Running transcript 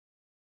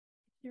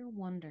You're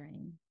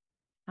wondering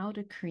how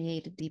to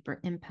create a deeper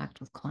impact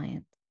with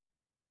clients.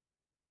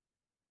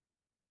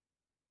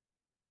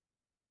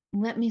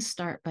 Let me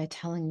start by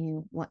telling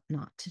you what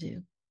not to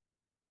do.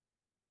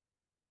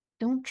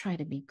 Don't try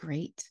to be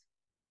great.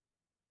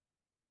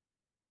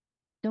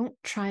 Don't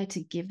try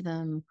to give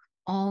them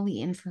all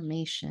the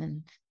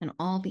information and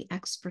all the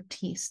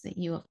expertise that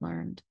you have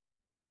learned.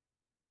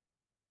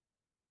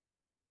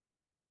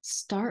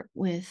 Start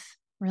with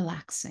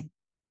relaxing.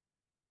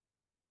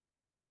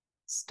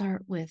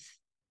 Start with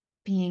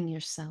being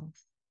yourself.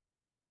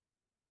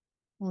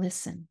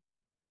 Listen.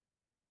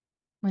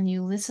 When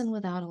you listen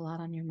without a lot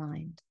on your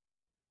mind,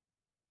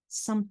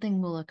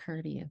 something will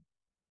occur to you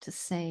to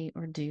say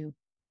or do.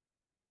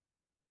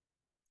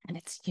 And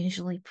it's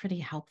usually pretty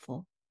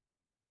helpful.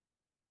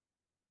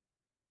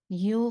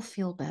 You'll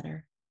feel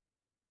better.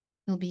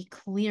 You'll be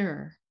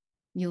clearer.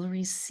 You'll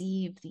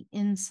receive the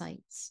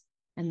insights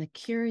and the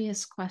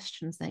curious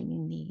questions that you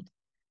need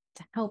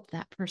to help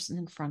that person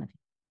in front of you.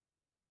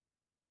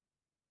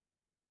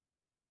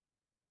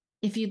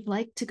 If you'd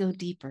like to go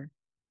deeper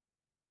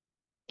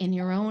in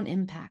your own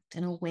impact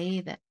in a way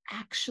that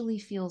actually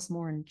feels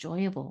more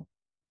enjoyable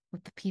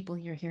with the people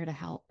you're here to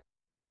help,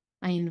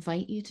 I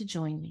invite you to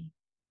join me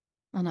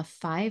on a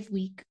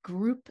 5-week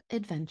group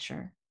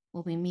adventure.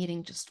 We'll be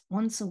meeting just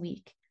once a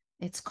week.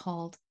 It's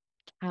called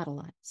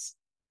CATALYZE,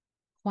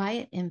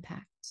 Quiet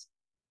Impact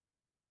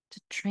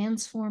to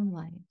Transform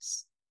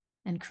Lives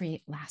and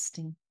Create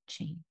Lasting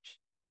Change.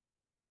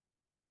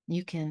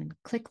 You can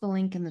click the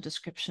link in the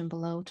description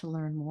below to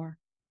learn more.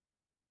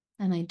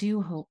 And I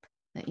do hope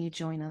that you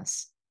join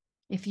us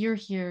if you're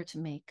here to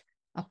make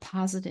a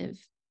positive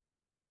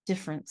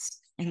difference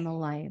in the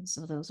lives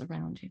of those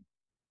around you.